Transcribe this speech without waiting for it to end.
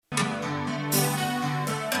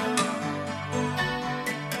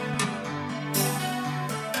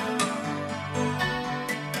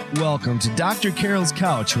welcome to Dr. Carol's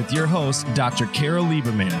Couch with your host, Dr. Carol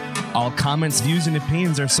Lieberman. All comments, views, and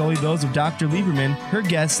opinions are solely those of Dr. Lieberman, her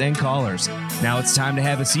guests, and callers. Now it's time to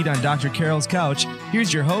have a seat on Dr. Carol's Couch.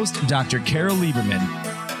 Here's your host, Dr. Carol Lieberman.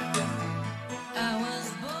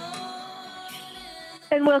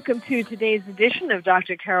 And welcome to today's edition of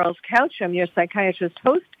Dr. Carol's Couch. I'm your psychiatrist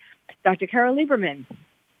host, Dr. Carol Lieberman.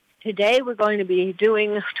 Today we're going to be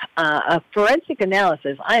doing a forensic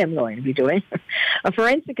analysis. I am going to be doing a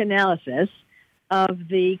forensic analysis of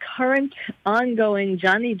the current ongoing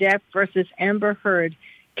Johnny Depp versus Amber Heard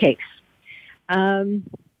case.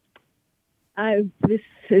 This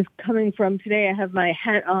is coming from today. I have my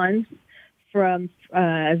hat on from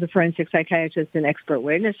as a forensic psychiatrist and expert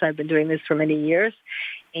witness. I've been doing this for many years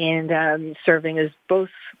and serving as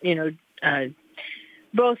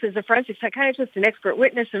both as a forensic psychiatrist and expert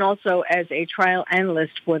witness and also as a trial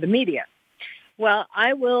analyst for the media. Well,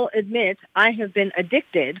 I will admit I have been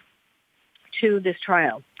addicted to this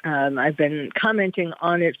trial. I've been commenting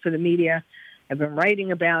on it for the media. I've been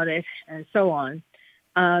writing about it and so on.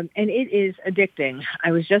 And it is addicting.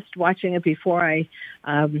 I was just watching it before I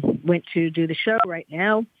went to do the show right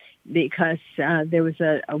now because there was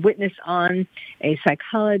a witness on, a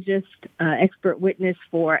psychologist, expert witness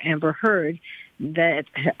for Amber Heard, that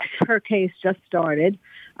her case just started.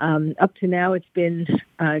 Up to now, it's been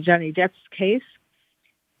Johnny Depp's case.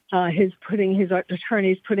 His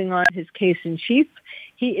attorney's putting on his case in chief.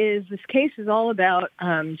 This case is all about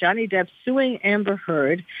Johnny Depp suing Amber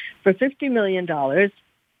Heard for $50 million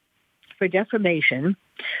for defamation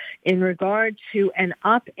in regard to an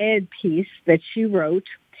op-ed piece that she wrote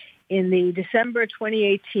in the December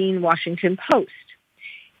 2018 Washington Post.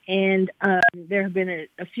 And there have been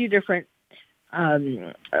a few different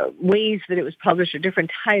ways that it was published, or different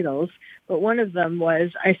titles, but one of them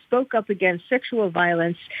was, "I spoke up against sexual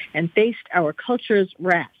violence and faced our culture's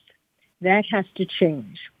wrath. That has to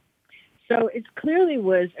change." So it clearly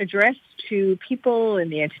was addressed to people in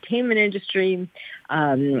the entertainment industry,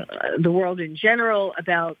 the world in general,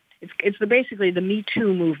 about, it's basically the Me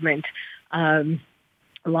Too movement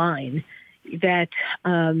line that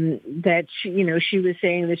she was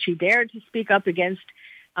saying that she dared to speak up against.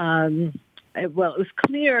 Well, it was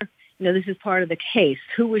clear, this is part of the case.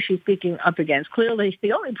 Who was she speaking up against? Clearly,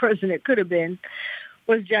 the only person it could have been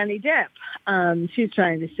was Johnny Depp. She's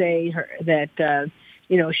trying to say that,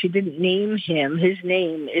 she didn't name him. His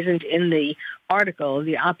name isn't in the article,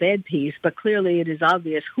 the op-ed piece, but clearly it is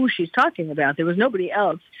obvious who she's talking about. There was nobody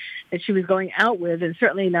else that she was going out with, and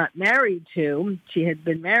certainly not married to. She had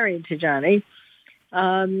been married to Johnny.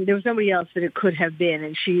 There was nobody else that it could have been,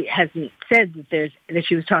 and she hasn't said that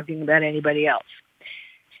she was talking about anybody else.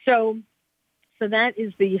 So that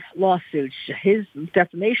is the lawsuit, his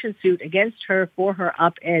defamation suit against her for her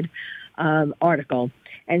op-ed article,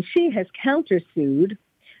 and she has countersued.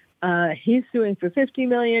 He's suing for $50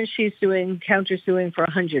 million. She's countersuing for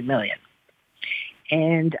 $100 million,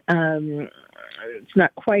 and it's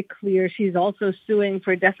not quite clear. She's also suing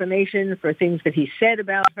for defamation for things that he said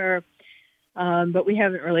about her. But we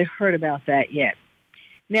haven't really heard about that yet.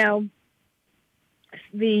 Now,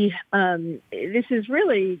 this is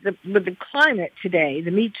really with the climate today,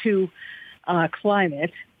 the Me Too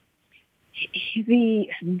climate. The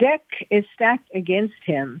deck is stacked against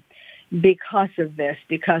him because of this,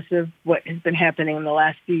 because of what has been happening in the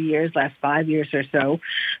last few years, last 5 years or so,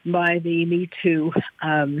 by the Me Too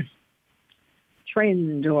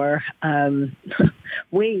trend or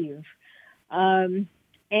wave.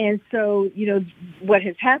 And so, what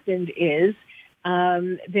has happened is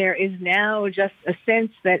there is now just a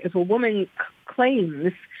sense that if a woman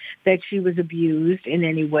claims that she was abused in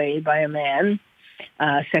any way by a man,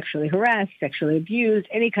 sexually harassed, sexually abused,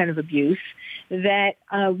 any kind of abuse, that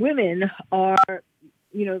women are,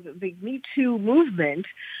 the Me Too movement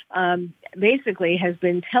basically has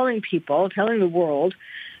been telling people, telling the world,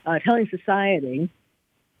 telling society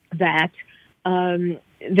that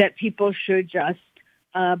that people should just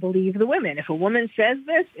believe the women. If a woman says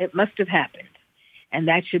this, it must have happened. And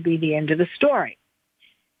that should be the end of the story.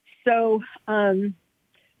 So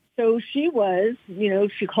she was,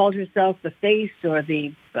 she called herself the face or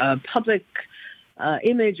the public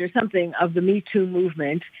image or something of the Me Too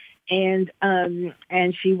movement. And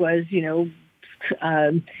she was,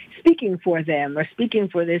 speaking for them, or speaking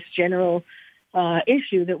for this general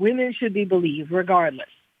issue that women should be believed regardless.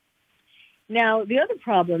 Now, the other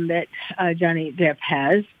problem that Johnny Depp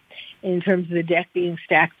has, in terms of the deck being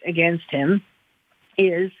stacked against him,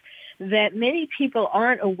 is that many people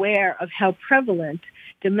aren't aware of how prevalent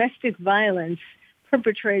domestic violence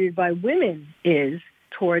perpetrated by women is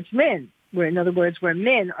towards men, where, in other words, where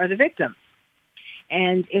men are the victims.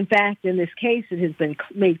 And in fact, in this case, it has been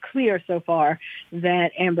made clear so far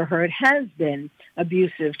that Amber Heard has been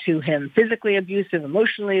abusive to him, physically abusive,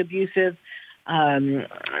 emotionally abusive,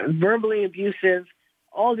 verbally abusive,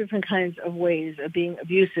 all different kinds of ways of being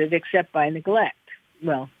abusive except by neglect.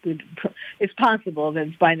 Well, it's possible that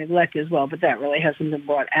it's by neglect as well, but that really hasn't been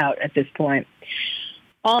brought out at this point.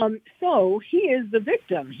 So he is the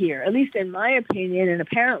victim here, at least in my opinion, and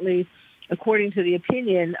apparently according to the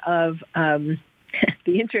opinion of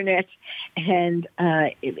the internet and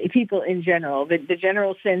people in general. The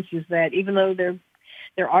general sense is that even though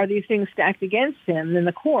there are these things stacked against him in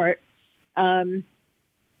the court,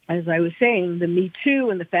 as I was saying, the Me Too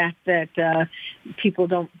and the fact that people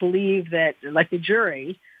don't believe that, like the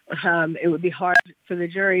jury, it would be hard for the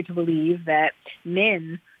jury to believe that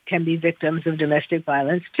men can be victims of domestic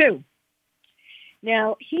violence too.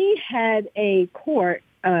 Now, he had a court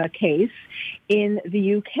case in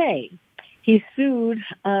the UK. He sued,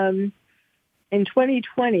 in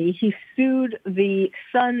 2020, he sued the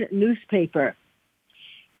Sun newspaper.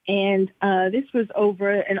 And this was over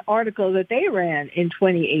an article that they ran in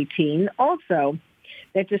 2018 also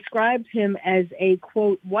that described him as a,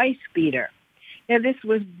 quote, wife beater. Now, this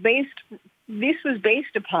was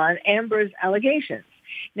based upon Amber's allegations.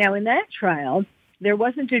 Now, in that trial, there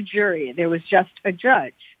wasn't a jury. There was just a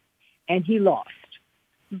judge, and he lost.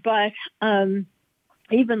 But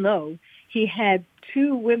even though he had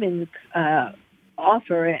two women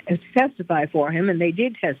offer and testify for him, and they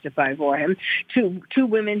did testify for him, two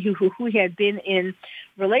women who he had been in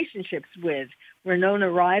relationships with, Winona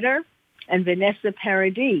Ryder and Vanessa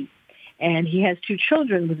Paradis. And he has two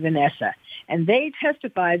children with Vanessa. And they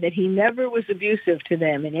testified that he never was abusive to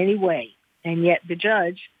them in any way. And yet the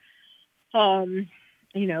judge, found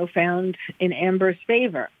in Amber's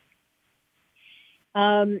favor.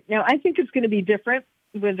 Now, I think it's going to be different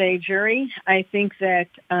with a jury. I think that,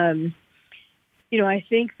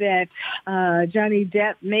 Johnny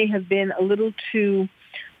Depp may have been a little too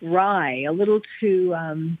wry, a little too,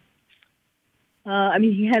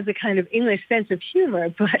 he has a kind of English sense of humor,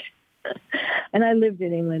 but, and I lived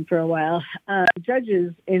in England for a while,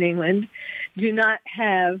 judges in England do not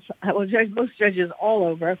have, most judges all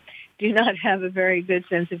over do not have a very good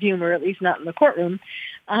sense of humor, at least not in the courtroom.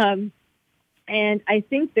 And I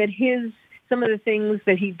think that some of the things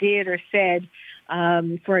that he did or said,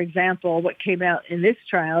 for example, what came out in this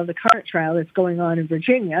trial, the current trial that's going on in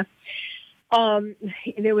Virginia,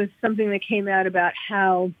 there was something that came out about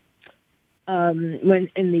how when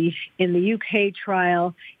in the UK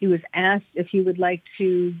trial, he was asked if he would like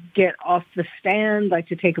to get off the stand, like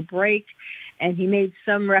to take a break, and he made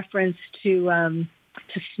some reference to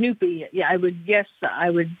Snoopy. Yeah, I would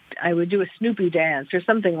do a Snoopy dance or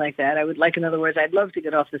something like that. In other words, I'd love to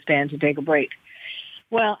get off the stand to take a break.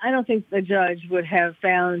 Well, I don't think the judge would have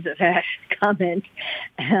found that comment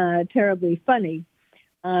terribly funny.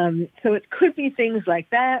 So it could be things like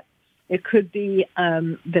that. It could be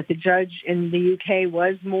that the judge in the UK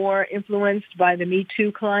was more influenced by the Me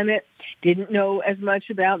Too climate, didn't know as much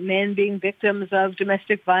about men being victims of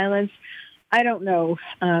domestic violence. I don't know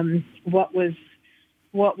what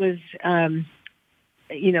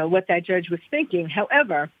that judge was thinking.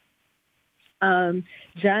 However,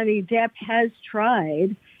 Johnny Depp has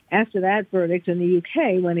tried, after that verdict in the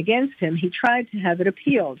UK went against him, he tried to have it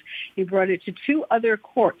appealed. He brought it to two other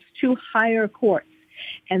courts, two higher courts,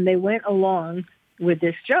 and they went along with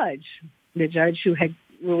this judge, the judge who had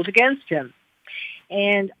ruled against him.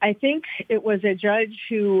 And I think it was a judge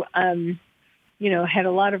who, had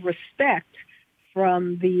a lot of respect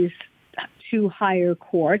from these two higher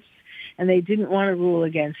courts, and they didn't want to rule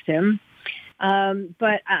against him.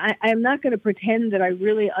 But I'm not going to pretend that I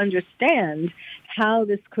really understand how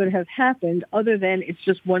this could have happened, other than it's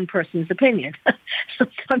just one person's opinion. So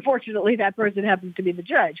unfortunately, that person happens to be the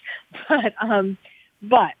judge.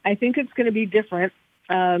 But I think it's going to be different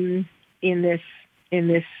in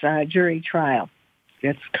this jury trial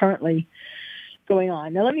that's currently going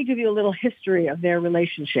on. Now, let me give you a little history of their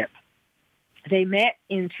relationship. They met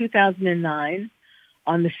in 2009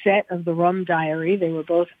 on the set of The Rum Diary. They were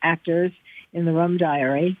both actors in The Rum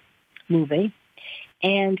Diary movie.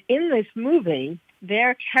 And in this movie,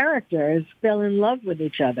 their characters fell in love with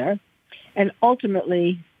each other and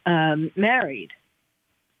ultimately married.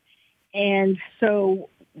 And so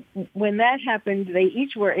when that happened, they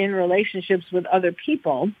each were in relationships with other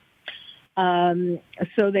people. One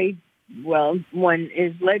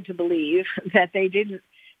is led to believe that they didn't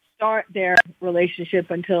start their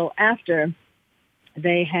relationship until after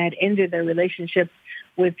they had ended their relationship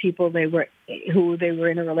with people who they were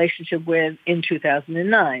in a relationship with in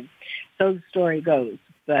 2009. So the story goes.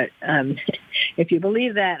 But If you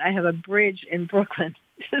believe that, I have a bridge in Brooklyn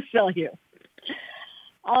to sell you.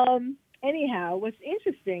 Anyhow, what's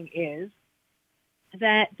interesting is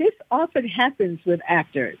that this often happens with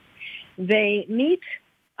actors. They meet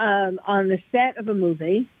on the set of a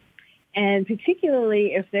movie, and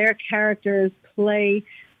particularly if their characters play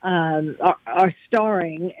are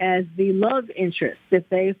starring as the love interest, if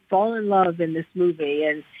they fall in love in this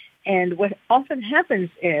movie. And what often happens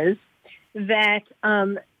is that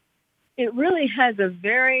it really has a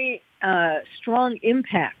very strong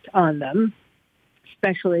impact on them,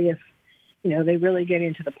 especially if, they really get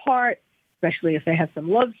into the part, especially if they have some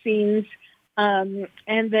love scenes. And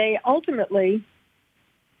they ultimately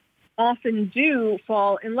often do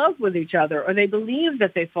fall in love with each other, or they believe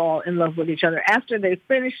that they fall in love with each other. After they've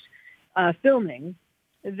finished filming,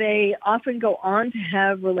 they often go on to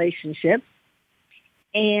have relationships.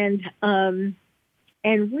 And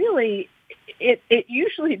really, it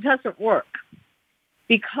usually doesn't work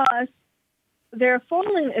because they're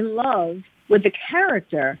falling in love with the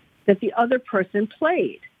character that the other person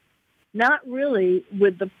played, not really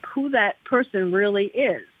with who that person really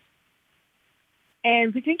is.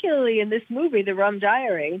 And particularly in this movie, The Rum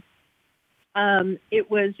Diary,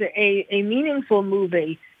 it was a meaningful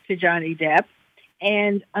movie to Johnny Depp.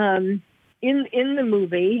 And in the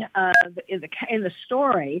movie, in the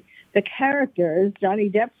story, the characters, Johnny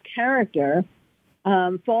Depp's character,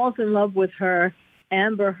 falls in love with her,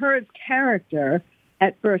 Amber Heard's character,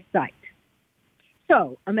 at first sight.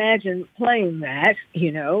 So imagine playing that,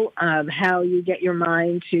 how you get your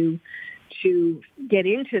mind to get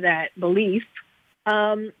into that belief.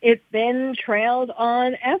 It then trailed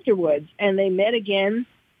on afterwards, and they met again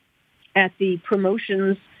at the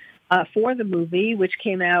promotions for the movie, which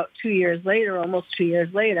came out 2 years later, almost 2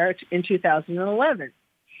 years later, in 2011.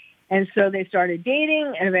 And so they started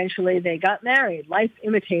dating, and eventually they got married. Life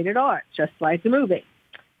imitated art, just like the movie.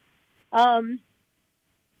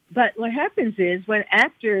 But what happens is when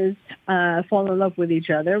actors fall in love with each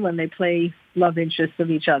other, when they play love interests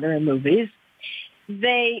of each other in movies,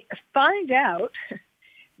 they find out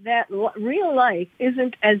that real life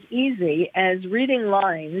isn't as easy as reading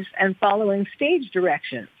lines and following stage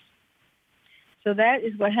directions. So that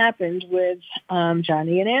is what happened with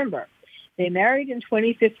Johnny and Amber. They married in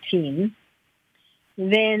 2015.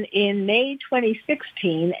 Then in May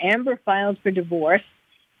 2016, Amber filed for divorce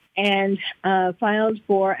and filed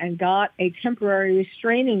for and got a temporary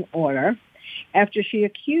restraining order after she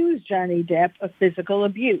accused Johnny Depp of physical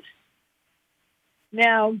abuse.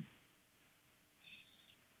 Now,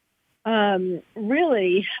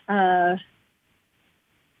 really,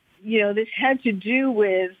 this had to do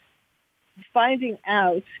with finding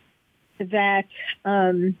out that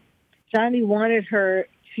Johnny wanted her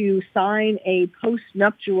to sign a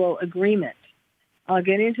post-nuptial agreement. I'll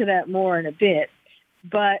get into that more in a bit.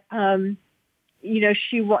 But,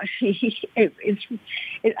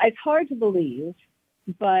 it's hard to believe,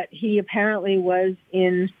 but he apparently was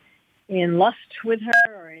in lust with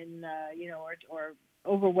her, or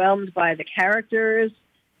overwhelmed by the character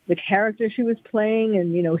she was playing,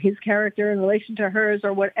 and his character in relation to hers,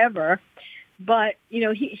 or whatever. But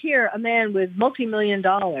here, a man with multi-million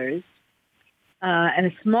dollars and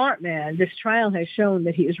a smart man. This trial has shown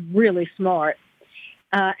that he is really smart,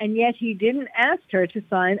 and yet he didn't ask her to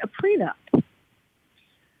sign a prenup.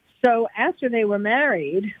 So after they were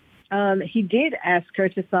married, he did ask her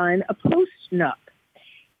to sign a postnup.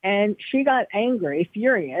 And she got angry,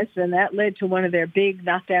 furious, and that led to one of their big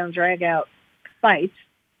knockdown, drag-out fights.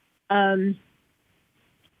 Again,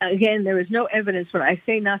 there is no evidence when I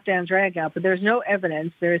say knockdown, drag-out, but there's no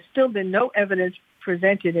evidence. There has still been no evidence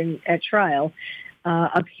presented at trial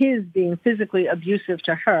of his being physically abusive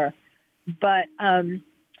to her. But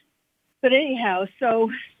anyhow, so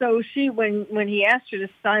she, when he asked her to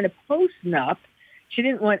sign a postnup, she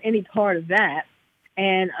didn't want any part of that,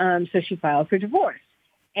 and so she filed for divorce.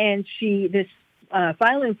 And this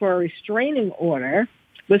filing for a restraining order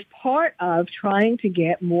was part of trying to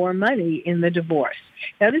get more money in the divorce.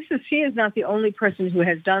 Now, she is not the only person who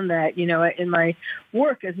has done that. In my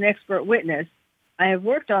work as an expert witness, I have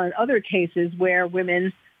worked on other cases where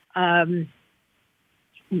women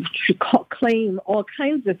claim all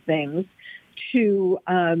kinds of things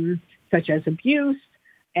such as abuse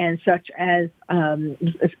and such as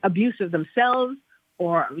abuse of themselves,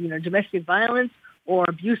 or domestic violence, or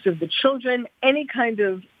abuse of the children, any kind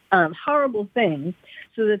of horrible thing,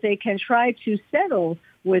 so that they can try to settle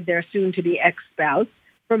with their soon-to-be ex-spouse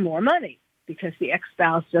for more money, because the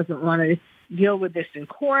ex-spouse doesn't want to deal with this in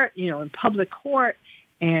court, in public court,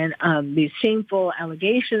 and these shameful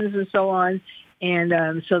allegations and so on,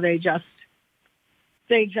 and so they just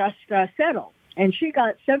settle. and she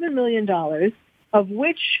got $7 million, of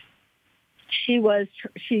which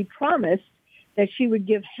she promised that she would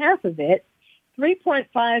give half of it,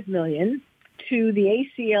 $3.5 million, to the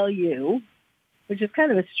ACLU, which is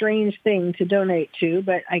kind of a strange thing to donate to,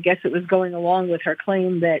 but I guess it was going along with her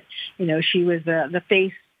claim that, she was the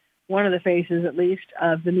face, one of the faces at least,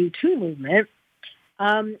 of the Me Too movement.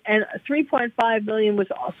 And $3.5 million was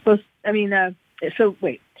supposed,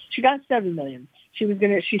 she got $7 million.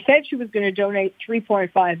 She said she was going to donate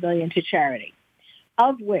 $3.5 million to charity,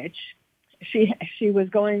 of which she was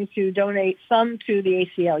going to donate some to the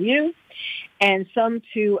ACLU and some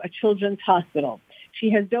to a children's hospital. She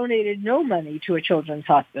has donated no money to a children's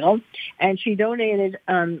hospital, and she donated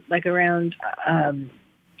around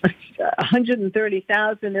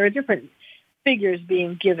 $130,000. There are different figures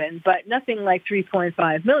being given, but nothing like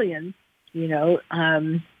 $3.5 million,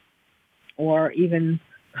 or even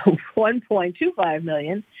 $1.25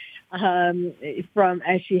 million from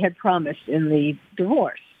as she had promised in the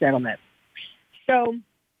divorce settlement. So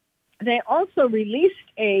they also released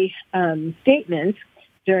a statement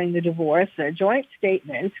during the divorce, a joint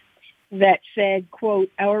statement that said,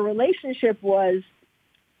 quote, "Our relationship was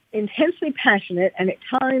intensely passionate and at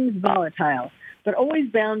times volatile, but always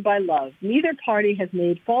bound by love. Neither party has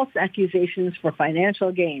made false accusations for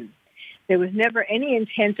financial gain. There was never any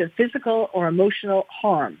intent of physical or emotional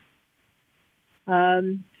harm."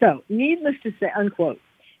 So, needless to say, unquote,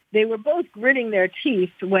 they were both gritting their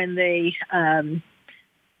teeth when they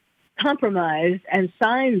compromised and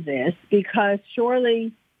signed this, because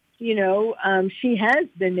surely, she has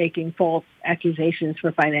been making false accusations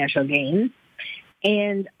for financial gain.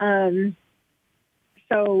 And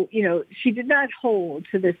so, she did not hold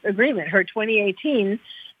to this agreement. Her 2018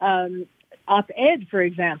 op-ed, for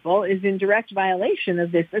example, is in direct violation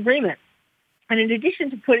of this agreement. And in addition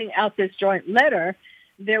to putting out this joint letter,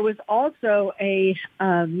 there was also a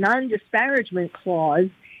non-disparagement clause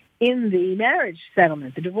in the marriage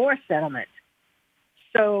settlement, the divorce settlement.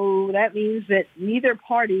 So that means that neither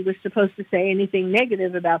party was supposed to say anything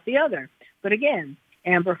negative about the other. But again,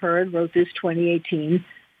 Amber Heard wrote this 2018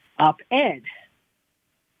 op-ed.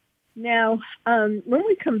 Now, when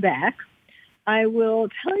we come back, I will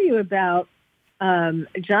tell you about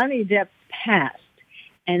Johnny Depp's past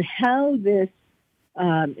and how this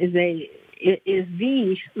is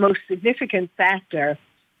the most significant factor,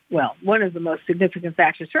 well, one of the most significant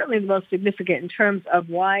factors, certainly the most significant in terms of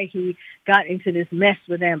why he got into this mess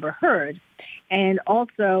with Amber Heard, and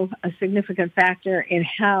also a significant factor in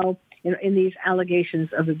how, in these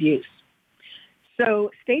allegations of abuse. So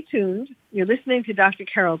stay tuned. You're listening to Dr.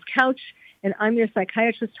 Carol's Couch, and I'm your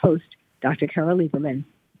psychiatrist host, Dr. Carol Lieberman.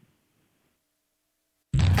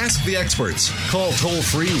 Ask the experts. Call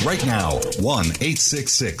toll-free right now,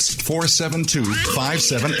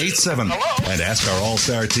 1-866-472-5787. And ask our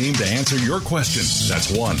all-star team to answer your question.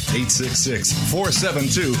 That's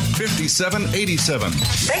 1-866-472-5787.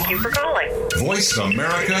 Thank you for calling.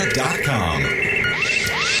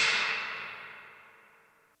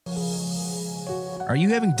 VoiceAmerica.com. Are you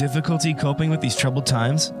having difficulty coping with these troubled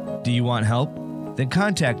times? Do you want help? Then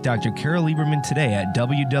contact Dr. Carol Lieberman today at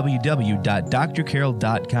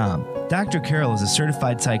www.drcarol.com. Dr. Carol is a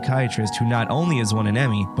certified psychiatrist who not only has won an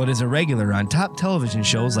Emmy, but is a regular on top television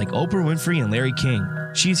shows like Oprah Winfrey and Larry King.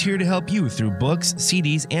 She's here to help you through books,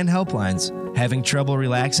 CDs, and helplines. Having trouble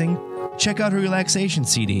relaxing? Check out her relaxation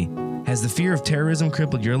CD. Has the fear of terrorism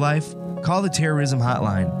crippled your life? Call the Terrorism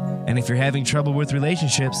Hotline. And if you're having trouble with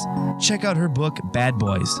relationships, check out her book, Bad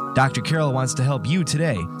Boys. Dr. Carol wants to help you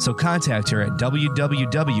today, so contact her at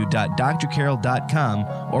www.drcarol.com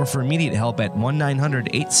or for immediate help at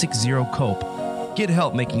 1-900-860-COPE. Get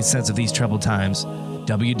help making sense of these troubled times.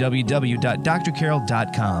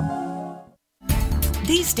 www.drcarol.com.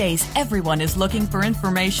 These days, everyone is looking for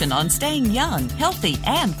information on staying young, healthy,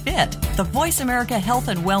 and fit. The Voice America Health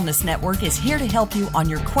and Wellness Network is here to help you on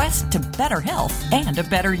your quest to better health and a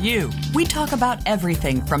better you. We talk about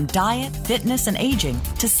everything from diet, fitness, and aging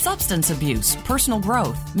to substance abuse, personal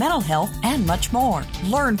growth, mental health, and much more.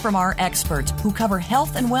 Learn from our experts who cover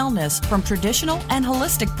health and wellness from traditional and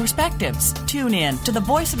holistic perspectives. Tune in to the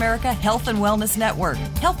Voice America Health and Wellness Network.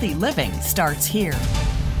 Healthy living starts here.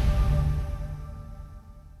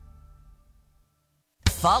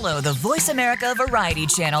 Follow the Voice America Variety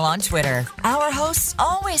channel on Twitter. Our hosts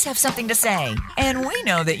always have something to say, and we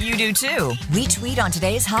know that you do too. We tweet on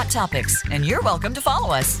today's hot topics, and you're welcome to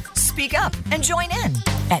follow us. Speak up and join in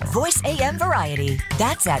at Voice AM Variety.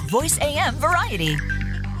 That's at Voice AM Variety.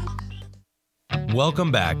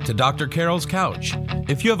 Welcome back to Dr. Carol's Couch.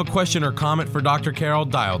 If you have a question or comment for Dr. Carol,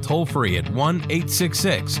 dial toll free at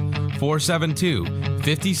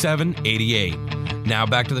 1-866-472-5788. Now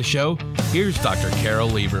back to the show. Here's Dr. Carol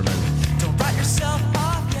Lieberman. Don't write yourself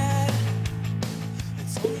off yet.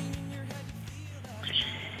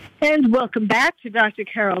 And welcome back to Dr.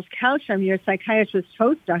 Carol's Couch. I'm your psychiatrist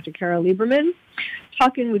host, Dr. Carol Lieberman,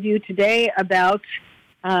 talking with you today about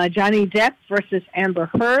Johnny Depp versus Amber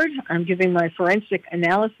Heard. I'm giving my forensic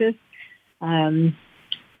analysis from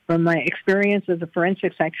my experience as a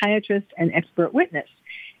forensic psychiatrist and expert witness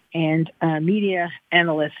and media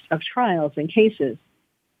analyst of trials and cases.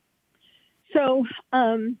 So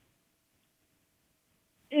in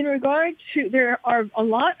regard to, there are a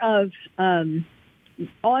lot of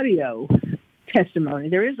audio testimony.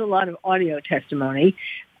 There is a lot of audio testimony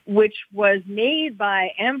which was made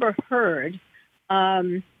by Amber Heard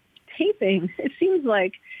taping. It seems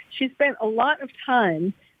like she spent a lot of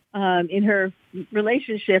time in her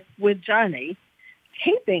relationship with Johnny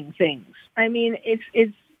taping things. I mean, it's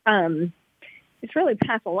really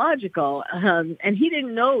pathological, and he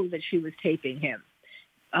didn't know that she was taping him,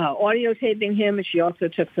 audio taping him, and she also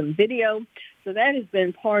took some video. So that has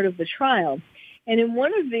been part of the trial. And in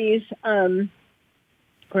one of these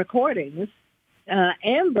recordings,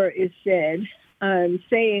 Amber is said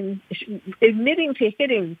admitting to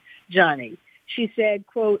hitting Johnny. She said,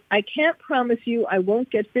 quote, "I can't promise you I won't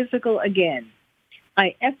get physical again.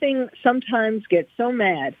 I effing sometimes get so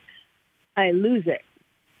mad I lose it,"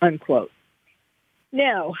 unquote.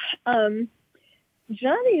 Now,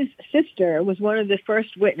 Johnny's sister was one of the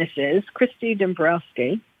first witnesses, Christy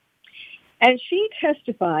Dombrowski, and she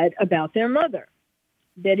testified about their mother,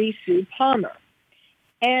 Betty Sue Palmer.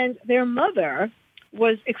 And their mother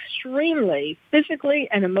was extremely physically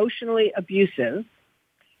and emotionally abusive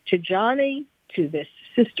to Johnny, to this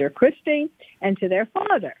sister, Christy, and to their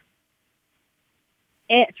father.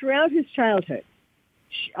 And throughout his childhood,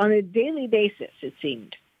 on a daily basis, it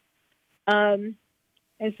seemed. And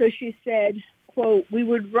so she said, quote, "We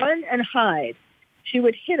would run and hide. She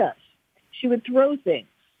would hit us. She would throw things,"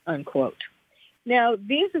 unquote. Now,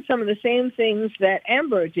 these are some of the same things that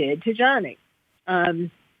Amber did to Johnny. That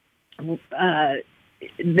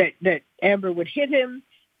Amber would hit him,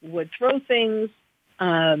 would throw things,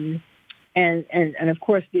 and of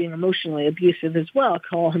course being emotionally abusive as well,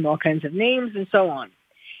 call him all kinds of names and so on.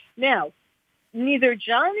 Now, neither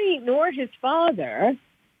Johnny nor his father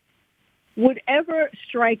would ever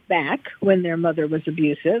strike back when their mother was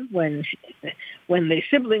abusive, when the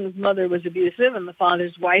sibling's mother was abusive and the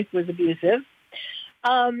father's wife was abusive.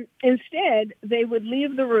 Instead, they would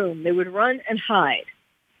leave the room. They would run and hide.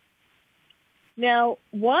 Now,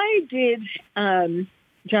 why did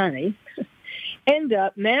Johnny end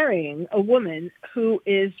up marrying a woman who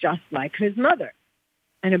is just like his mother,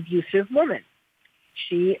 an abusive woman?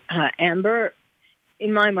 Amber,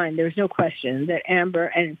 in my mind, there's no question that Amber,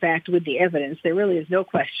 and in fact, with the evidence, there really is no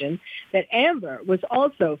question that Amber was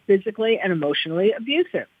also physically and emotionally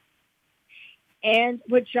abusive. And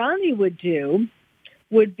what Johnny would do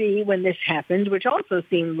would be, when this happened, which also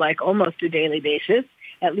seemed like almost a daily basis,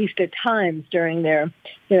 at least at times during their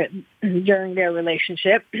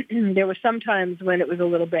relationship. There were some times when it was a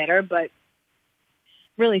little better, but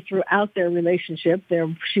really throughout their relationship,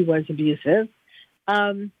 she was abusive.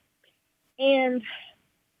 And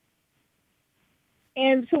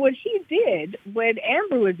so what he did when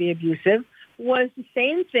Amber would be abusive was the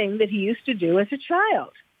same thing that he used to do as a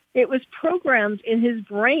child. It was programmed in his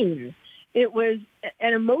brain. It was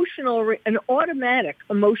an automatic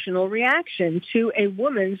emotional reaction to a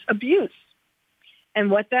woman's abuse. And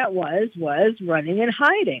what that was running and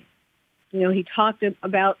hiding. You know, he talked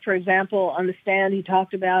about, for example, on the stand, he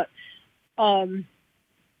talked about how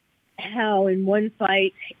in one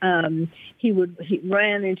fight he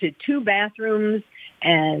ran into 2 bathrooms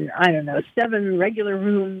and 7 regular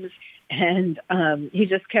rooms, and she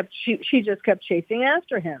just kept chasing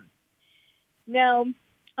after him. Now,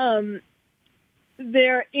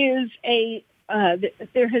 there has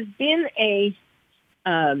been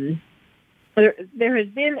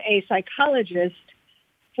a psychologist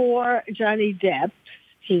for Johnny Depp's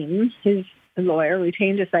team. His lawyer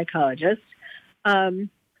retained a psychologist,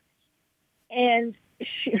 and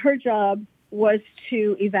her job was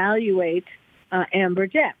to evaluate Amber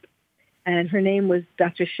Depp, and her name was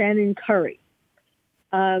Dr. Shannon Curry.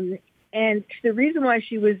 And the reason why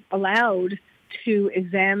she was allowed to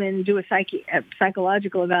do a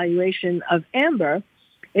psychological evaluation of Amber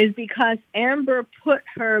is because Amber put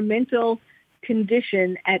her mental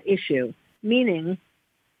condition at issue, meaning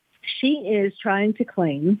she is trying to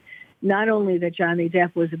claim not only that Johnny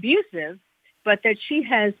Depp was abusive, but that she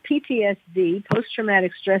has PTSD,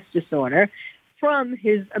 post-traumatic stress disorder, from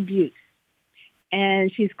his abuse.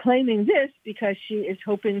 And she's claiming this because she is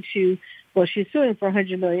hoping to, well, she's suing for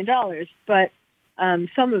 $100 million, but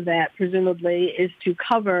some of that, presumably, is to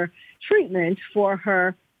cover treatment for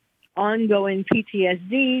her ongoing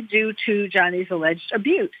PTSD due to Johnny's alleged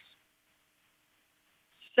abuse.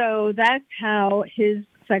 So that's how his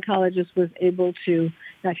psychologist was able to,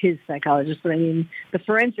 not his psychologist, but I mean the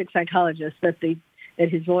forensic psychologist that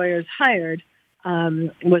his lawyers hired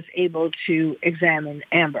was able to examine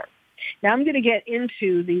Amber. Now I'm going to get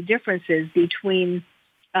into the differences between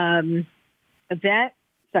that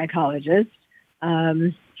psychologist,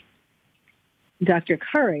 Dr.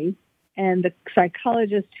 Curry, and the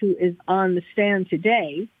psychologist who is on the stand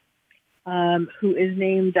today, who is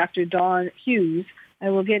named Dr. Dawn Hughes. I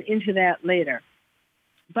will get into that later.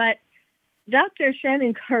 But Dr.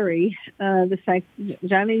 Shannon Curry,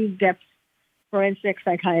 Johnny Depp's forensic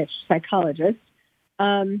psychologist,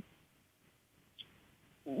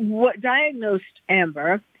 diagnosed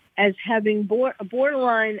Amber as having a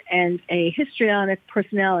borderline and a histrionic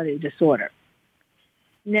personality disorder.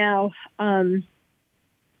 Now, a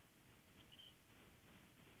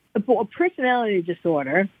personality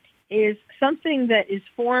disorder is something that is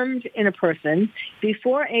formed in a person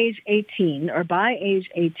before age 18 or by age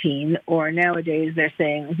 18, or nowadays they're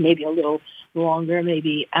saying maybe a little longer,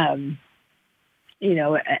 maybe, a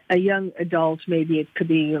young adult, maybe it could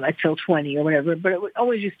be like till 20 or whatever, but it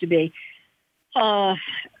always used to be,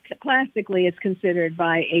 classically it's considered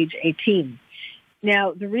by age 18.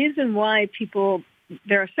 Now, the reason why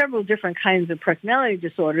there are several different kinds of personality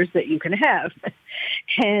disorders that you can have.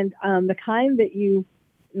 And the kind that you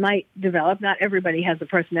might develop, not everybody has a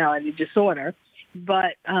personality disorder,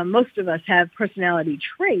 but most of us have personality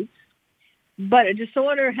traits. But a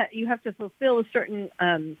disorder, you have to fulfill certain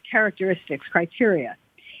characteristics, criteria.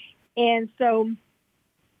 And so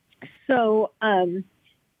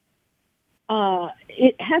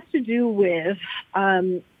it has to do with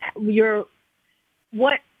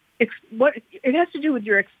it has to do with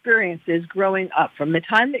your experiences growing up from the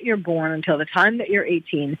time that you're born until the time that you're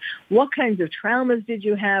 18. What kinds of traumas did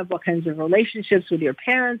you have? What kinds of relationships with your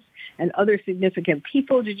parents and other significant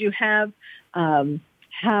people did you have?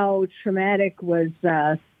 How traumatic was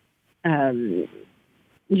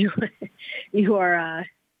you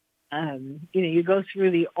go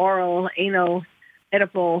through the oral, anal,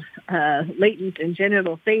 Oedipal, latent, and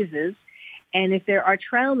genital phases. And if there are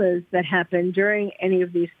traumas that happen during any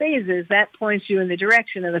of these phases, that points you in the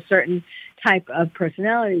direction of a certain type of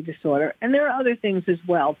personality disorder. And there are other things as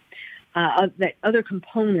well, other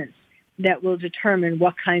components that will determine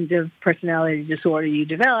what kind of personality disorder you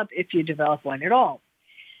develop, if you develop one at all.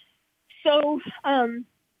 So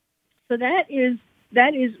that is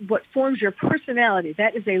what forms your personality.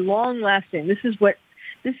 That is a long-lasting. This is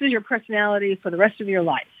your personality for the rest of your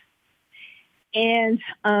life. And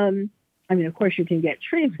of course, you can get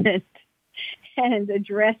treatment and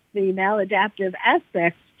address the maladaptive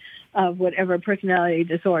aspects of whatever personality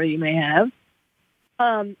disorder you may have.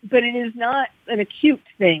 But it is not an acute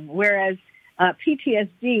thing, whereas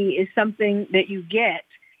PTSD is something that you get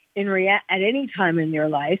at any time in your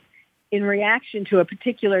life in reaction to a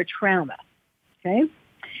particular trauma. Okay?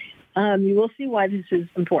 You will see why this is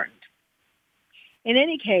important. In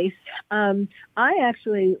any case, I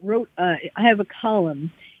actually wrote, I have a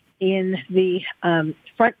column in the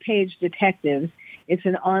Front Page Detectives. It's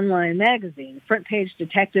an online magazine,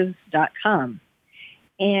 frontpagedetectives.com.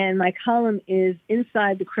 And my column is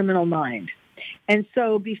Inside the Criminal Mind. And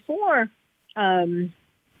so before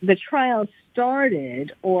the trial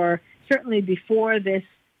started, or certainly before this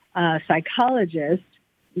psychologist,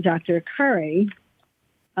 Dr. Curry,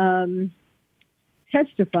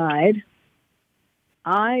 testified,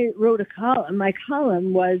 I wrote a column. My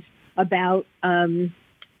column was about Johnny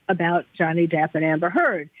Depp and Amber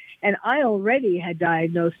Heard. And I already had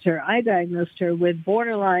diagnosed her. I diagnosed her with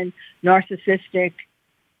borderline narcissistic,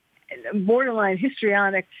 borderline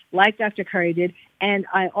histrionic, like Dr. Curry did. And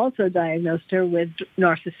I also diagnosed her with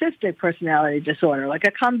narcissistic personality disorder, like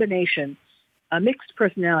a combination, a mixed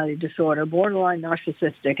personality disorder, borderline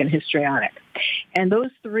narcissistic and histrionic. And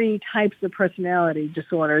those three types of personality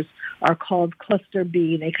disorders are called cluster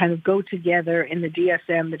B. They kind of go together in the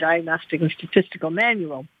DSM, the Diagnostic and Statistical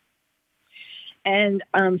Manual. And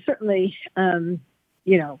certainly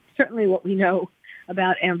what we know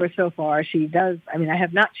about Amber so far, she does, I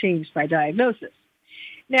have not changed my diagnosis.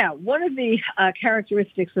 Now, one of the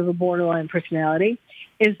characteristics of a borderline personality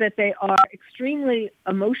is that they are extremely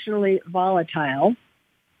emotionally volatile,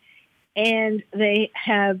 and they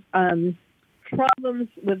have problems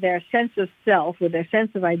with their sense of self, with their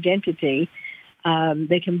sense of identity.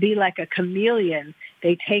 They can be like a chameleon.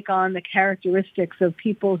 They take on the characteristics of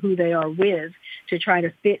people who they are with to try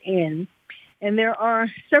to fit in. And there are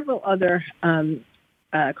several other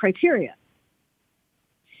criteria.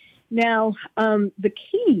 Now, the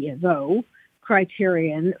key, though,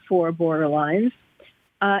 criterion for borderlines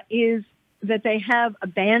is that they have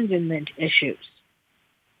abandonment issues.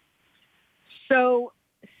 So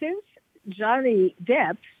since Johnny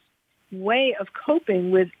Depp's way of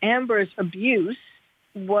coping with Amber's abuse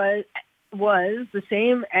was the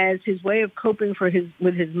same as his way of coping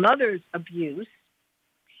with his mother's abuse,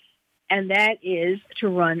 and that is to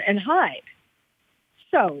run and hide.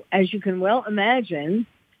 So, as you can well imagine,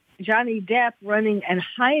 Johnny Depp running and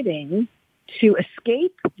hiding to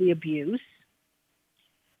escape the abuse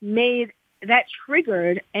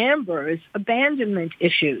triggered Amber's abandonment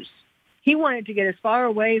issues. He wanted to get as far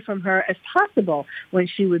away from her as possible when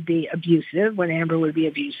she would be abusive, when Amber would be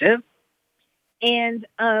abusive. And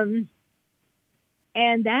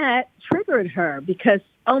that triggered her because,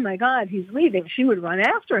 oh my God, he's leaving. She would run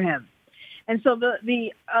after him. And so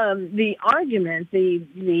the argument,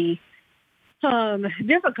 the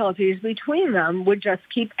difficulties between them would just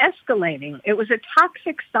keep escalating. It was a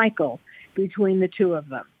toxic cycle between the two of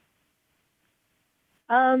them.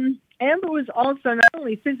 Amber was also not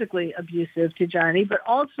only physically abusive to Johnny, but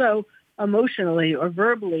also emotionally or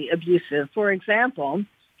verbally abusive. For example,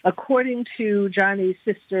 according to Johnny's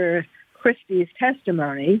sister Christy's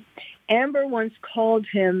testimony, Amber once called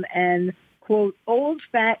him an, quote, old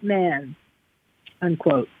fat man,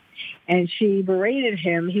 unquote. And she berated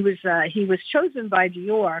him. He was chosen by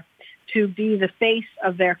Dior to be the face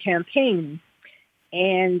of their campaign.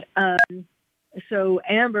 And so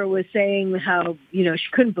Amber was saying how, she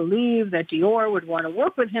couldn't believe that Dior would want to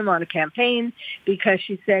work with him on a campaign because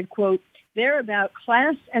she said, quote, they're about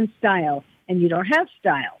class and style, and you don't have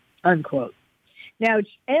style, unquote. Now,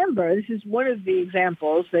 Amber, this is one of the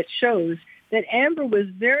examples that shows that Amber was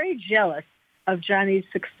very jealous of Johnny's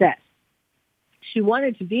success. She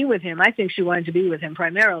wanted to be with him. I think she wanted to be with him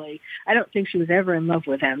primarily. I don't think she was ever in love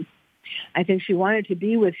with him. I think she wanted to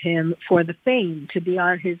be with him for the fame, to be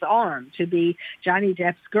on his arm, to be Johnny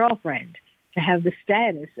Depp's girlfriend, to have the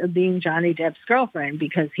status of being Johnny Depp's girlfriend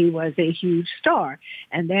because he was a huge star.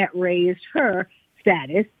 And that raised her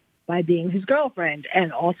status by being his girlfriend,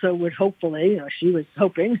 and also would hopefully, she was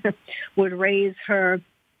hoping, would raise her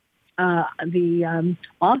the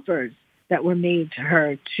offers that were made to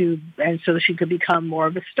her and so she could become more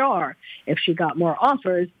of a star if she got more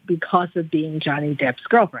offers because of being Johnny Depp's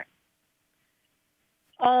girlfriend.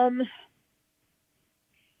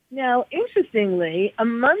 Now, interestingly, a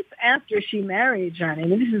month after she married Johnny,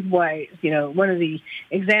 and this is why, one of the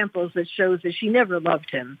examples that shows that she never loved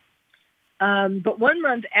him. But 1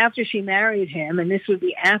 month after she married him, and this would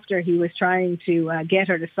be after he was trying to get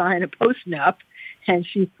her to sign a postnup, and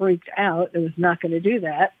she freaked out and was not going to do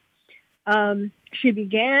that, she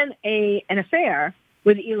began an affair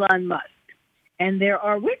with Elon Musk. And there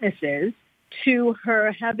are witnesses to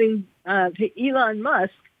her having, to Elon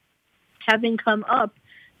Musk having come up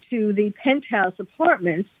to the penthouse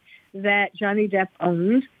apartments that Johnny Depp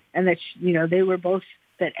owned, and that, they were both,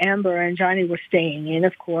 that Amber and Johnny were staying in,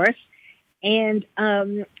 of course. And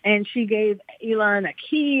she gave Elon a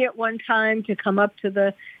key at one time to come up to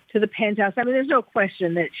the penthouse. I mean, there's no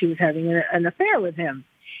question that she was having an affair with him.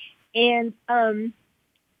 And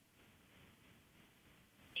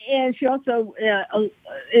she also,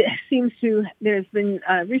 it seems to, there's been,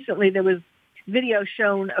 recently there was video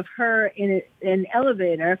shown of her in an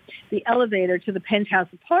elevator, the elevator to the penthouse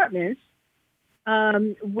apartments,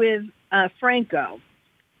 with Franco.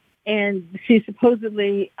 And she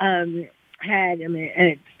supposedly had, and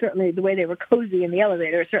it's certainly the way they were cozy in the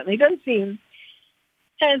elevator, it certainly doesn't seem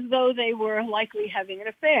as though they were likely having an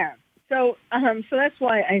affair. So that's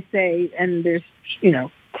why I say, and there's,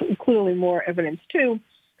 clearly more evidence too,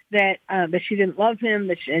 that she didn't love him,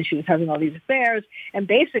 and she was having all these affairs, and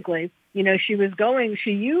basically,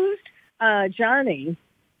 she used Johnny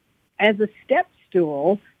as a step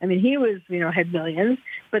stool. I mean, he was, had millions,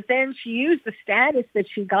 but then she used the status that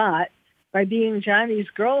she got by being Johnny's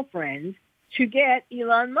girlfriend to get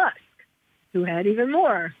Elon Musk, who had even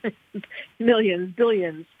more millions,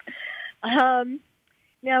 billions.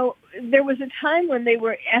 Now, there was a time when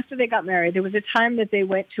after they got married, there was a time that they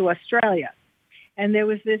went to Australia. And there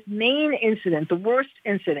was this main incident, the worst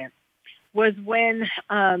incident, was when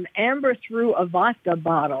Amber threw a vodka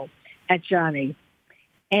bottle at Johnny,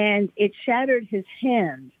 and it shattered his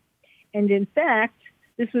hand. And in fact,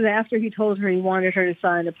 this was after he told her he wanted her to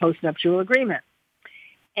sign a postnuptial agreement.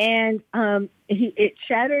 And it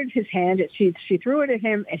shattered his hand. She threw it at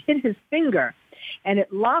him and hit his finger, and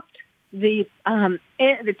it lopped the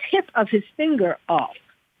tip of his finger off,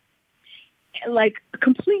 like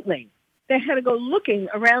completely. They had to go looking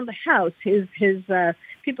around the house. His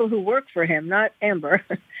people who work for him, not Amber.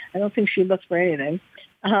 I don't think she looks for anything,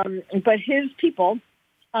 but his people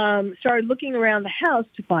started looking around the house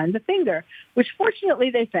to find the finger, which fortunately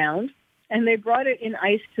they found, and they brought it in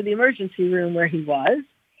ice to the emergency room where he was,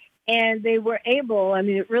 and they were able. I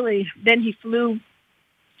mean, it really. Then he flew.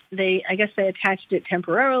 I guess they attached it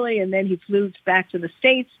temporarily, and then he flew back to the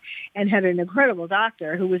States and had an incredible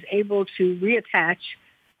doctor who was able to reattach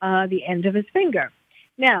the end of his finger.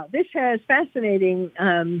 Now, this has fascinating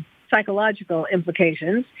psychological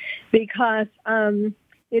implications because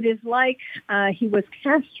it is like he was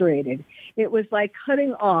castrated. It was like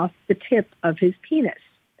cutting off the tip of his penis.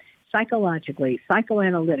 Psychologically,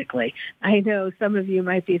 psychoanalytically. I know some of you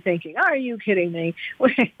might be thinking, are you kidding me?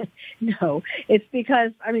 No, it's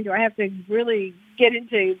because, I mean, do I have to really get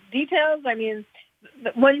into details? I mean,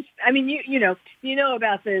 you know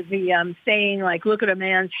about the saying, like, look at a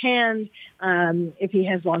man's hand. If he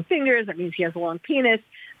has long fingers, that means he has a long penis.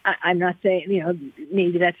 I'm not saying,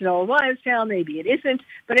 maybe that's an old wives' tale, maybe it isn't.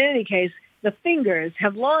 But in any case, the fingers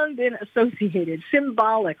have long been associated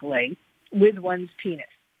symbolically with one's penis.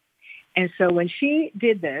 And so when she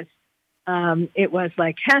did this, it was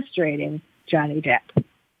like castrating Johnny Depp.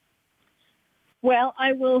 Well,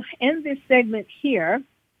 I will end this segment here.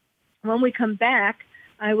 When we come back,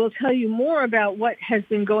 I will tell you more about what has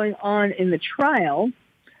been going on in the trial,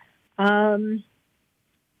 and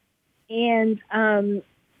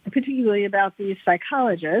particularly about these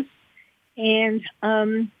psychologists. And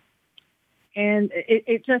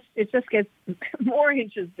it just gets more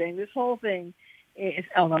interesting. This whole thing.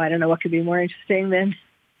 Although I don't know what could be more interesting than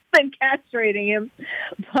castrating him.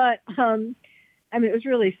 But, I mean, it was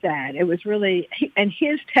really sad. It was really, and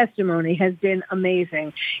his testimony has been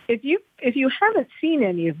amazing. If you haven't seen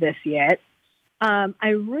any of this yet, I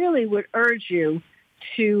really would urge you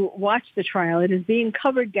to watch the trial. It is being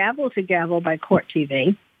covered gavel to gavel by Court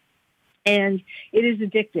TV, and it is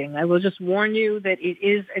addicting. I will just warn you that it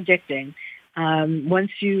is addicting.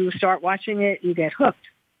 Once you start watching it, you get hooked.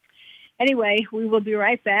 Anyway, we will be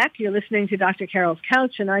right back. You're listening to Dr. Carol's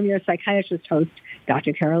Couch, and I'm your psychiatrist host,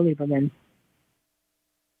 Dr. Carol Lieberman.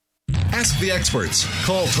 Ask the experts.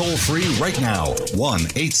 Call toll-free right now,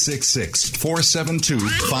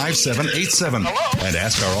 1-866-472-5787. And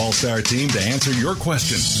ask our All-Star team to answer your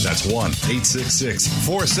question. That's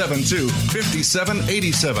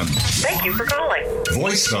 1-866-472-5787. Thank you for calling.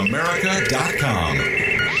 VoiceAmerica.com.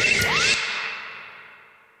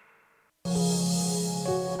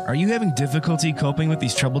 Are you having difficulty coping with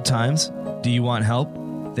these troubled times? Do you want help?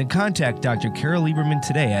 Then contact Dr. Carol Lieberman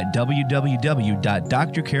today at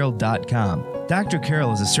www.drcarol.com. Dr.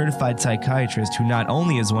 Carol is a certified psychiatrist who not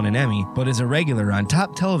only has won an Emmy, but is a regular on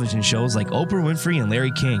top television shows like Oprah Winfrey and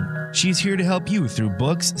Larry King. She's here to help you through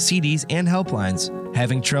books, CDs, and helplines.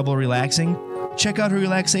 Having trouble relaxing? Check out her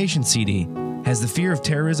relaxation CD. Has the fear of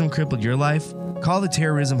terrorism crippled your life? Call the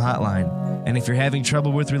Terrorism Hotline. And if you're having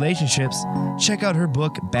trouble with relationships, check out her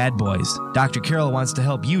book, Bad Boys. Dr. Carol wants to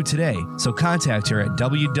help you today, so contact her at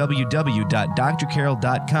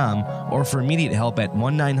www.drcarol.com or for immediate help at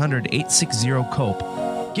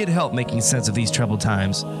 1-900-860-COPE. Get help making sense of these troubled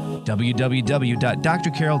times.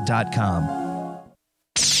 www.drcarol.com.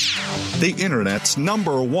 The Internet's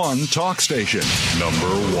 #1 talk station.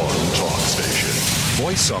 #1 talk station.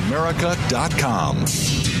 VoiceAmerica.com.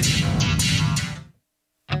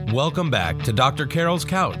 Welcome back to Dr. Carol's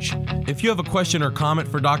Couch. If you have a question or comment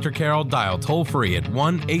for Dr. Carol, dial toll-free at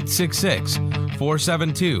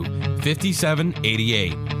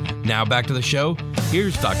 1-866-472-5788. Now back to the show.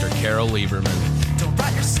 Here's Dr. Carol Lieberman. Don't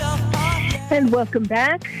write yourself off yet. And welcome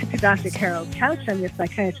back to Dr. Carol's Couch. I'm your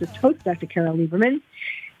psychiatrist host, Dr. Carol Lieberman.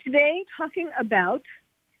 Today, talking about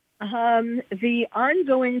the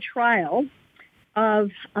ongoing trial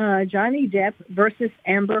of Johnny Depp versus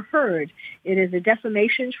Amber Heard. It is a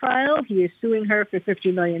defamation trial. He is suing her for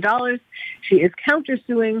 $50 million. She is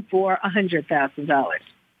countersuing for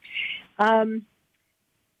 $100,000.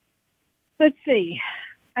 Let's see.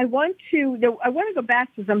 I want to go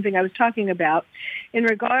back to something I was talking about in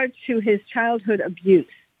regard to his childhood abuse.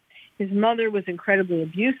 His mother was incredibly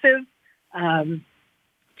abusive to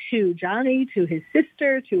Johnny, to his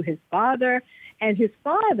sister, to his father. And his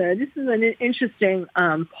father, this is an interesting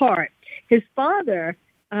part, his father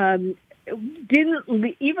didn't,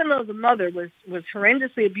 even though the mother was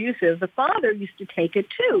horrendously abusive, the father used to take it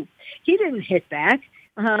too. He didn't hit back.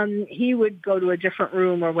 he would go to a different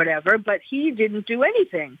room or whatever, but he didn't do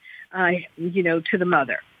anything, to the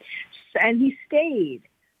mother. And he stayed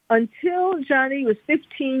until Johnny was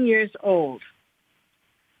 15 years old.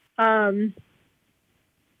 And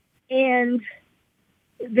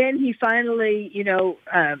then he finally,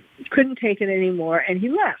 couldn't take it anymore, and he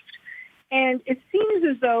left. And it seems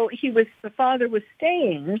as though the father was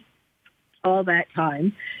staying all that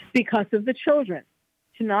time because of the children,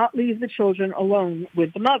 to not leave the children alone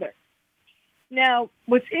with the mother. Now,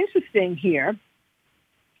 what's interesting here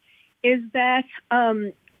is that,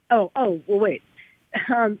 when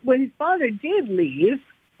his father did leave,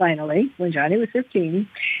 finally, when Johnny was 15,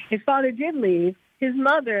 his father did leave, his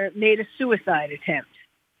mother made a suicide attempt.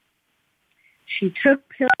 She took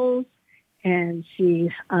pills and she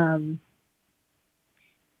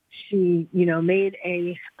made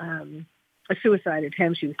a suicide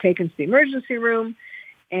attempt. She was taken to the emergency room,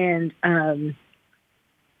 and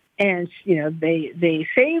they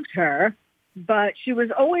saved her. But she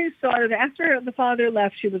was always sort of, after the father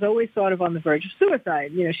left, she was always sort of on the verge of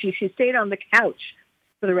suicide. She stayed on the couch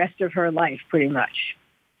for the rest of her life, pretty much.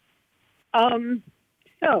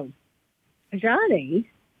 So Johnny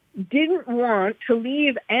didn't want to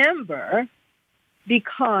leave Amber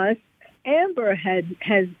because Amber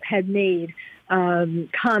had made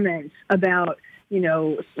comments about,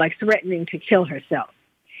 like threatening to kill herself.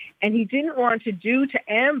 And he didn't want to do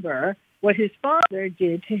to Amber what his father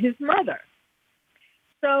did to his mother.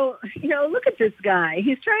 So, look at this guy.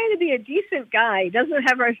 He's trying to be a decent guy. He doesn't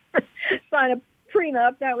have her sign a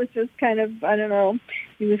prenup. That was just kind of, I don't know,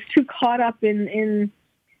 he was too caught up in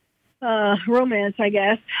romance, I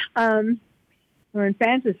guess, or in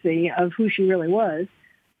fantasy of who she really was.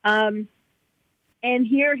 And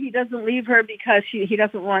here he doesn't leave her because he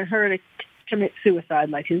doesn't want her to commit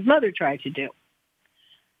suicide like his mother tried to do.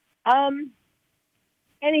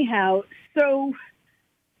 Anyhow, so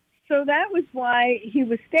that was why he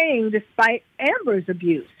was staying despite Amber's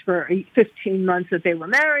abuse for 15 months that they were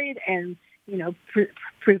married, and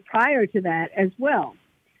prior to that as well.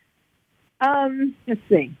 Let's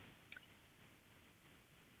see.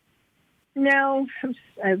 Now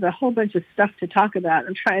I have a whole bunch of stuff to talk about.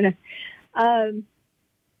 I'm trying to.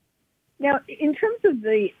 Now, in terms of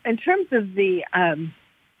the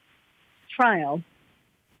trial.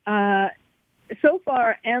 So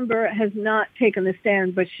far, Amber has not taken the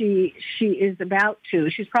stand, but she is about to.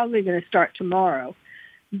 She's probably going to start tomorrow,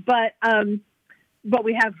 but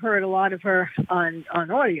we have heard a lot of her on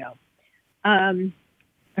audio, her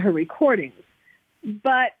recordings.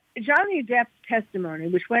 But Johnny Depp's testimony,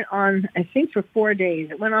 which went on, I think, for 4 days,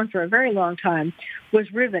 it went on for a very long time,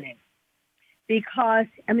 was riveting. Because,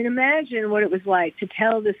 imagine what it was like to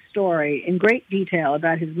tell this story in great detail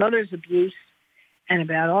about his mother's abuse, and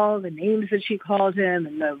about all the names that she called him,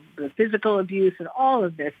 and the physical abuse, and all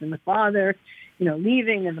of this, and the father,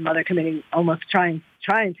 leaving, and the mother almost trying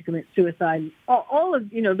to commit suicide. All of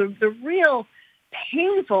the real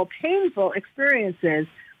painful experiences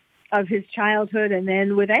of his childhood, and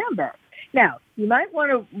then with Amber. Now, you might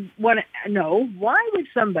want to know, why would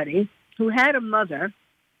somebody who had a mother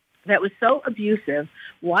that was so abusive,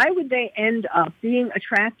 why would they end up being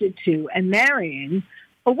attracted to and marrying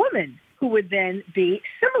a woman who would then be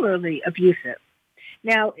similarly abusive?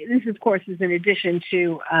 Now, this, of course, is in addition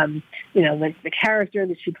to, the character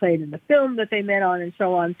that she played in the film that they met on and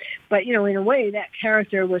so on. But, in a way, that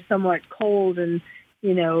character was somewhat cold and,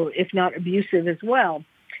 if not abusive as well.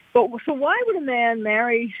 But so why would a man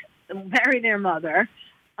marry their mother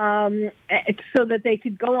so that they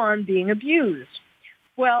could go on being abused?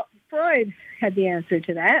 Well, Freud had the answer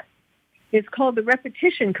to that. It's called the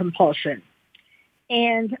repetition compulsion.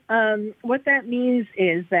 And what that means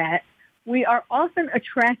is that we are often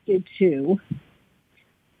attracted to,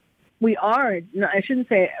 we are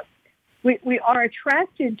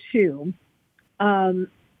attracted to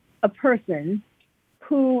a person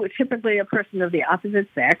who, typically a person of the opposite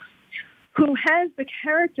sex, who has the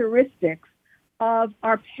characteristics of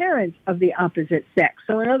our parents of the opposite sex.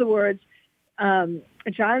 So in other words,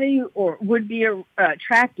 Johnny would be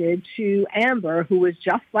attracted to Amber, who was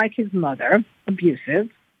just like his mother, abusive,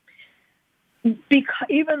 because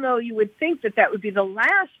even though you would think that would be the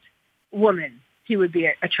last woman he would be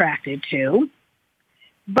attracted to.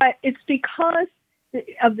 But it's because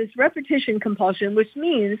of this repetition compulsion, which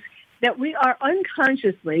means that we are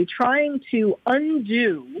unconsciously trying to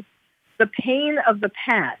undo the pain of the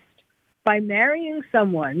past by marrying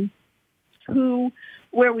someone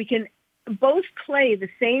where we can both play the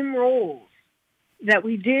same roles that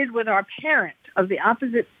we did with our parent of the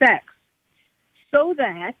opposite sex, so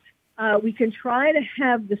that we can try to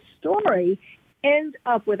have the story end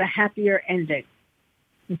up with a happier ending.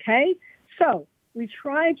 Okay? So we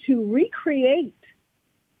try to recreate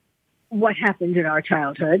what happened in our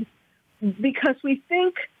childhood because we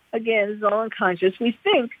think, again, it's all unconscious, we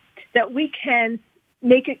think that we can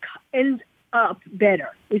make it end up better.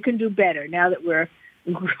 We can do better now that we're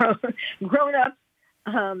grown up.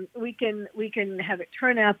 We can have it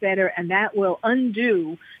turn out better, and that will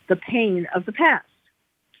undo the pain of the past.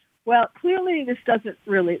 Well, clearly this doesn't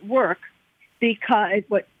really work because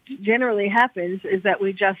what generally happens is that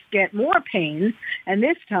we just get more pain, and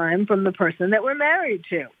this time from the person that we're married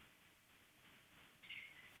to.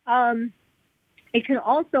 It can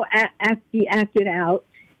also be acted out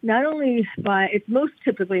not only by, it's most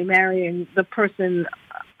typically marrying the person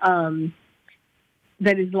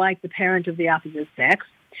that is like the parent of the opposite sex,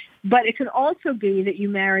 but it can also be that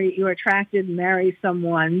you're attracted and marry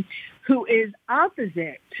someone who is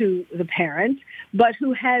opposite to the parent, but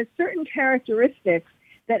who has certain characteristics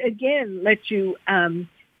that, again, let you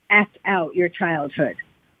act out your childhood.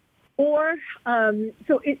 Or,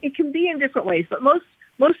 so it can be in different ways, but most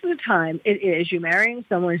of the time it is you marrying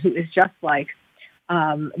someone who is just like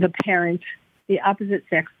the parent, the opposite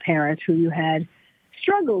sex parent who you had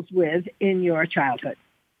struggles with in your childhood.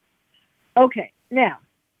 Okay, now,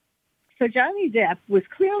 so Johnny Depp was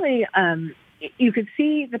clearly, you could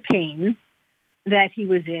see the pain that he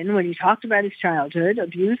was in when he talked about his childhood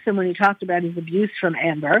abuse and when he talked about his abuse from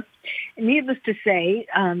Amber. And needless to say,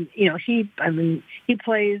 he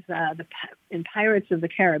plays in Pirates of the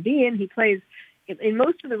Caribbean. He plays, in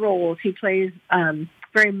most of the roles, he plays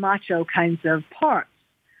very macho kinds of parts.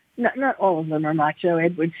 Not all of them are macho.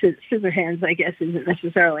 Edward Scissorhands, I guess, isn't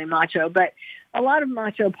necessarily macho, but a lot of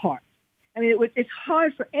macho parts. I mean, it's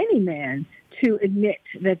hard for any man to admit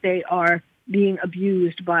that they are being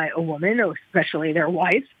abused by a woman, or especially their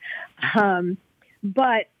wife,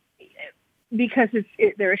 but because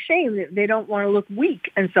they're ashamed, they don't want to look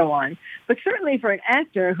weak and so on. But certainly for an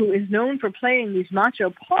actor who is known for playing these macho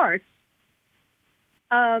parts,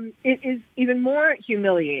 it is even more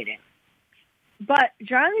humiliating. But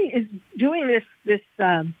Johnny is doing this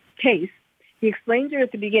case. He explained it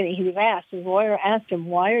at the beginning. He was asked, his lawyer asked him,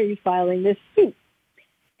 why are you filing this suit?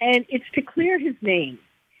 And it's to clear his name.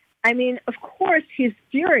 I mean, of course, he's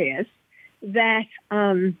furious that,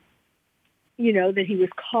 that he was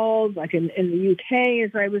called, like in the UK,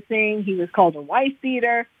 as I was saying, he was called a wife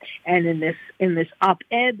beater. And in this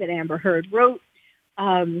op-ed that Amber Heard wrote,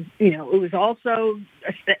 it was also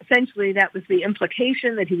essentially that was the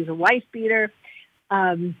implication that he was a wife beater.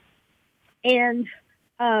 So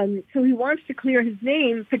he wants to clear his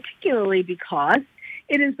name, particularly because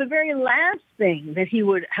it is the very last thing that he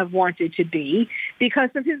would have wanted to be because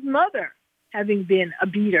of his mother having been a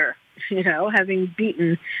beater, having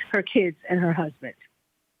beaten her kids and her husband.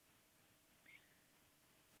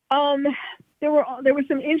 There were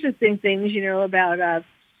some interesting things, about,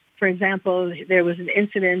 for example, there was an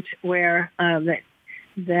incident where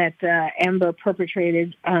that Amber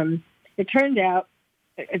perpetrated. It turned out,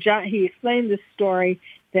 he explained this story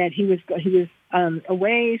that he was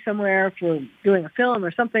away somewhere for doing a film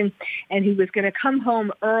or something, and he was going to come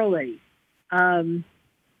home early. And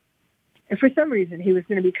for some reason, he was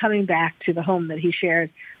going to be coming back to the home that he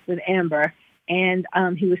shared with Amber. And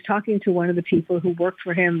he was talking to one of the people who worked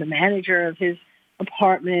for him, the manager of his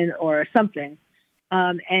apartment or something.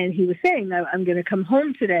 And he was saying, I'm going to come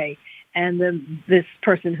home today. And this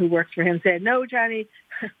person who works for him said, no, Johnny,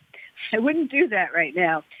 I wouldn't do that right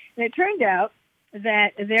now. And it turned out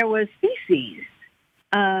that there was feces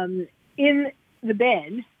in the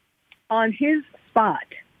bed on his spot.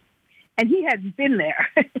 And he hadn't been there.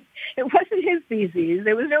 It wasn't his feces.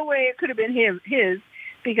 There was no way it could have been his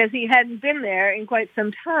because he hadn't been there in quite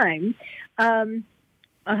some time.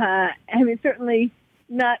 Certainly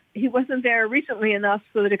not, he wasn't there recently enough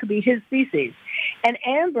so that it could be his feces. And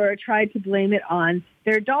Amber tried to blame it on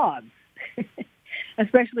their dogs,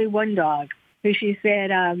 especially one dog who she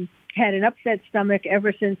said had an upset stomach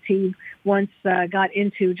ever since he once got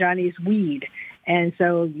into Johnny's weed. And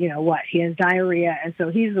so, he has diarrhea, and so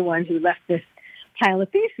he's the one who left this pile of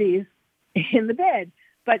feces in the bed.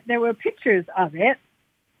 But there were pictures of it,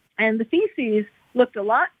 and the feces looked a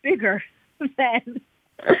lot bigger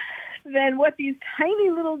than what these tiny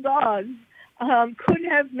little dogs could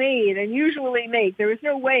have made and usually make. There was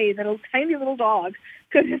no way that a tiny little dog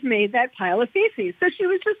could have made that pile of feces. So she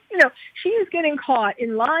was just, she is getting caught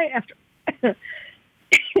in lie after,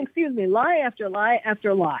 lie after lie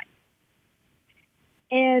after lie.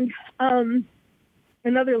 And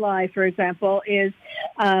another lie, for example, is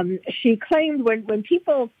she claimed when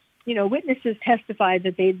people, witnesses testified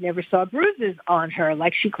that they never saw bruises on her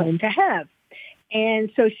like she claimed to have.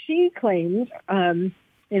 And so she claims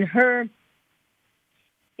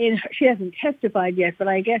she hasn't testified yet, but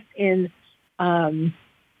I guess in the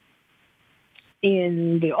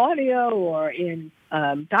audio or in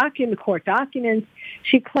court documents,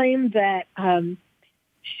 she claimed that the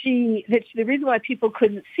reason why people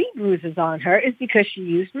couldn't see bruises on her is because she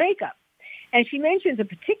used makeup. And she mentions a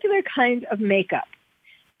particular kind of makeup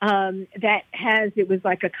it was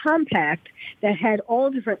like a compact that had all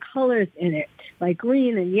different colors in it, like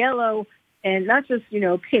green and yellow, and not just,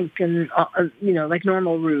 pink and, like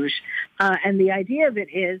normal rouge. And the idea of it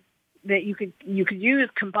is that you could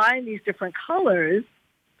combine these different colors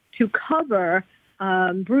to cover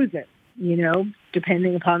bruises,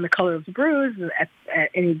 depending upon the color of the bruise at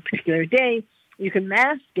any particular day. You can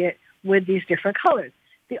mask it with these different colors.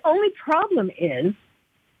 The only problem is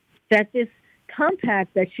that this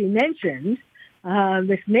compact that she mentioned,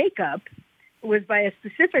 this makeup, was by a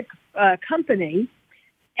specific company,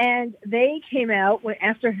 and they came out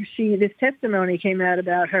after this testimony came out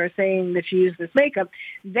about her saying that she used this makeup.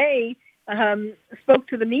 They spoke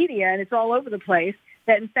to the media, and it's all over the place,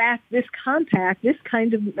 that in fact this compact, this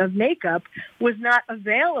kind of makeup, was not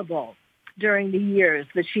available during the years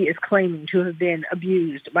that she is claiming to have been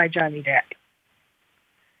abused by Johnny Depp.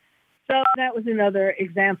 So that was another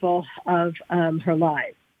example of her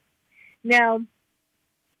lies. Now,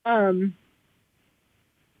 the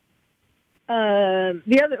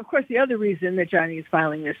other reason that Johnny is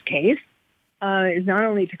filing this case is not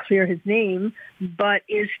only to clear his name, but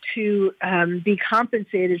is to be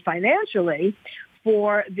compensated financially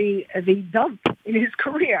for the dump in his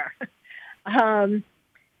career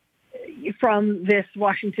from this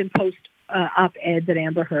Washington Post op-ed that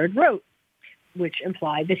Amber Heard wrote, which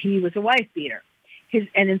implied that he was a wife beater.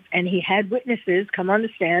 And he had witnesses come on the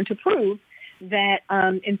stand to prove that,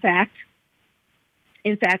 in fact,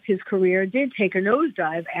 his career did take a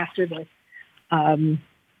nosedive after this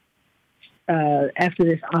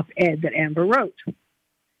op-ed that Amber wrote.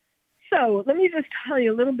 So let me just tell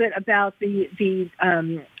you a little bit about the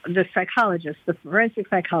psychologist, the forensic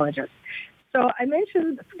psychologist. So I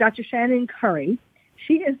mentioned Dr. Shannon Curry.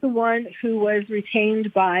 She is the one who was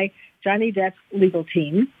retained by Johnny Depp's legal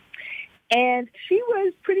team, and she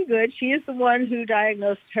was pretty good. She is the one who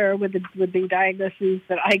diagnosed her with the diagnoses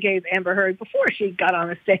that I gave Amber Heard before she got on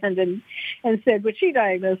the stand and said what she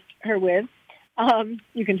diagnosed her with.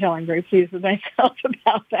 You can tell I'm very pleased with myself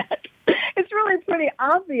about that. It's really pretty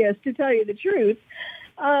obvious, to tell you the truth.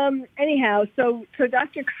 Anyhow, so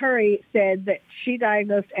Dr. Curry said that she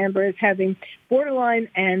diagnosed Amber as having borderline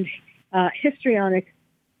and histrionic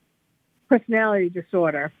personality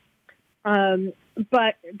disorder.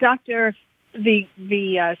 But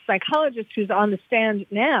the psychologist who's on the stand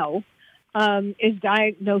now is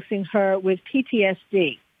diagnosing her with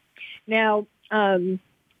PTSD. Now,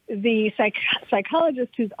 the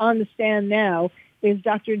psychologist who's on the stand now is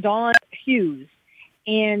Dr. Dawn Hughes,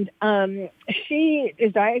 and she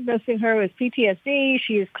is diagnosing her with PTSD.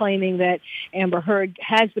 She is claiming that Amber Heard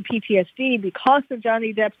has the PTSD because of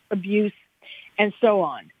Johnny Depp's abuse, and so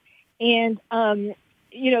on. And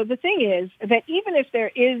the thing is that even if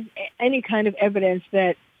there is any kind of evidence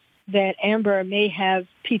that Amber may have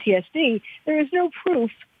PTSD, there is no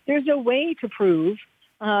proof. There's no way to prove.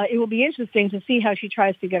 It will be interesting to see how she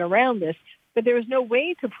tries to get around this, but there is no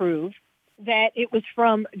way to prove that it was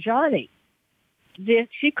from Johnny.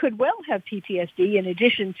 She could well have PTSD in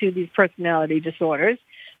addition to these personality disorders,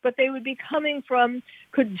 but they would be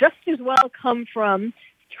could just as well come from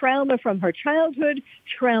trauma from her childhood,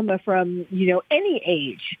 trauma from, any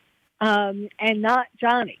age, and not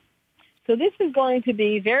Johnny. So this is going to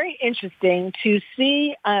be very interesting to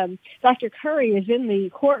see. Dr. Curry is in the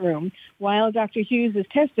courtroom while Dr. Hughes is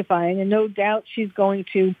testifying, and no doubt she's going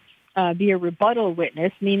to be a rebuttal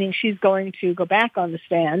witness, meaning she's going to go back on the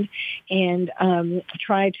stand and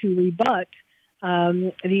try to rebut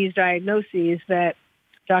these diagnoses that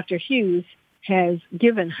Dr. Hughes has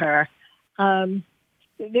given her.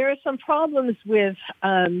 There are some problems with,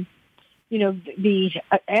 the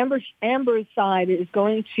Amber's side is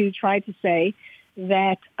going to try to say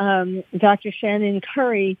that Dr. Shannon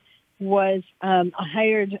Curry was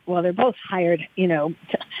hired. Well, they're both hired.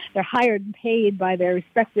 They're hired and paid by their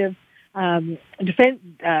respective defense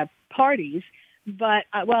parties. But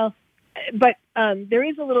there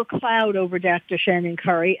is a little cloud over Dr. Shannon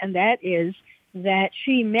Curry, and that is that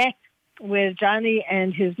she met with Johnny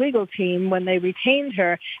and his legal team when they retained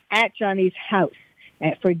her at Johnny's house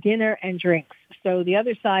for dinner and drinks. So the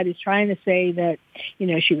other side is trying to say that,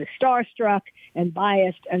 she was starstruck and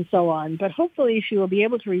biased and so on. But hopefully she will be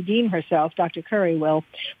able to redeem herself, Dr. Curry will,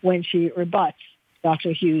 when she rebuts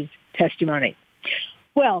Dr. Hughes' testimony.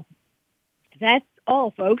 Well, that's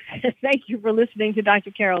all, folks. Thank you for listening to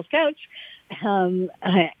Dr. Carol's Couch.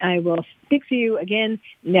 I will speak to you again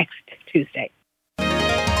next Tuesday.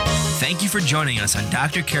 Thank you for joining us on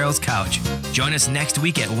Dr. Carol's Couch. Join us next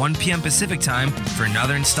week at 1 p.m. Pacific Time for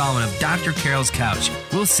another installment of Dr. Carol's Couch.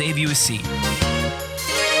 We'll save you a seat.